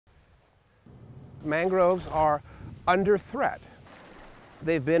Mangroves are under threat.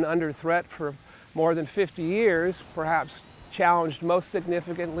 They've been under threat for more than 50 years, perhaps challenged most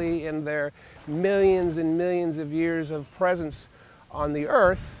significantly in their millions and millions of years of presence on the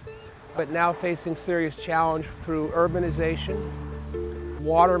Earth, but now facing serious challenge through urbanization,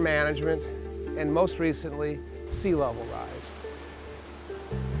 water management, and most recently, sea level rise.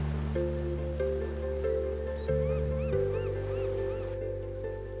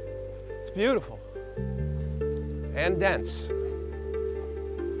 It's beautiful and dense.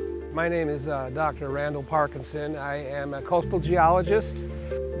 My name is Dr. Randall Parkinson. I am a coastal geologist.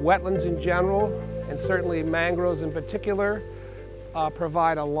 Wetlands in general, and certainly mangroves in particular,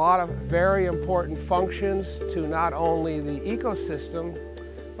 provide a lot of very important functions to not only the ecosystem,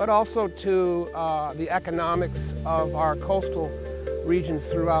 but also to the economics of our coastal regions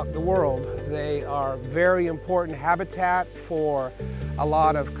throughout the world. They are very important habitat for a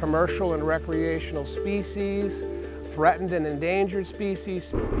lot of commercial and recreational species, threatened and endangered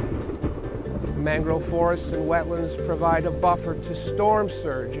species. Mangrove forests and wetlands provide a buffer to storm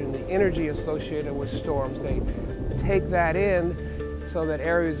surge and the energy associated with storms. They take that in so that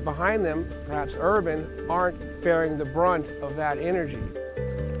areas behind them, perhaps urban, aren't bearing the brunt of that energy.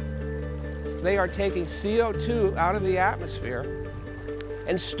 They are taking CO2 out of the atmosphere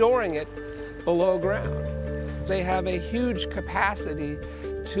and storing it below ground. They have a huge capacity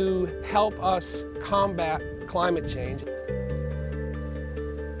to help us combat climate change.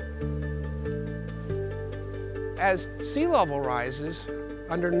 As sea level rises,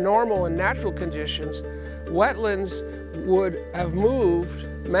 under normal and natural conditions, wetlands would have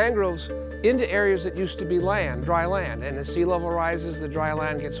moved mangroves into areas that used to be land, dry land. And as sea level rises, the dry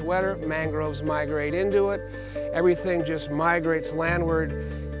land gets wetter, mangroves migrate into it. Everything just migrates landward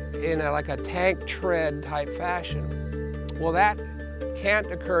in like a tank tread type fashion. Well, that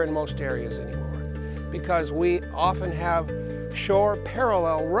can't occur in most areas anymore because we often have shore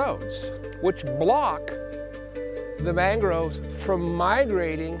parallel roads which block the mangroves from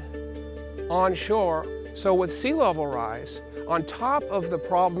migrating onshore. So with sea level rise, on top of the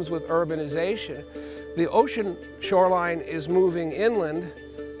problems with urbanization, the ocean shoreline is moving inland.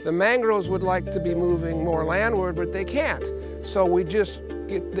 The mangroves would like to be moving more landward, but they can't. So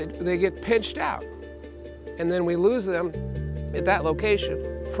they get pinched out. And then we lose them at that location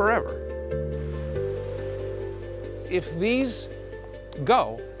forever. If these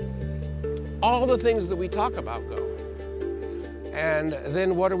go, all the things that we talk about go. And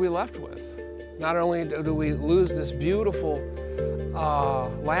then what are we left with? Not only do we lose this beautiful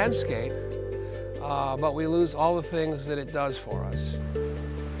landscape, but we lose all the things that it does for us.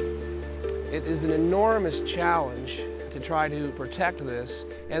 It is an enormous challenge to try to protect this,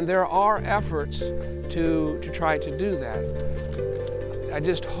 and there are efforts to try to do that. I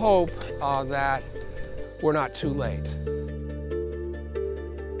just hope that we're not too late.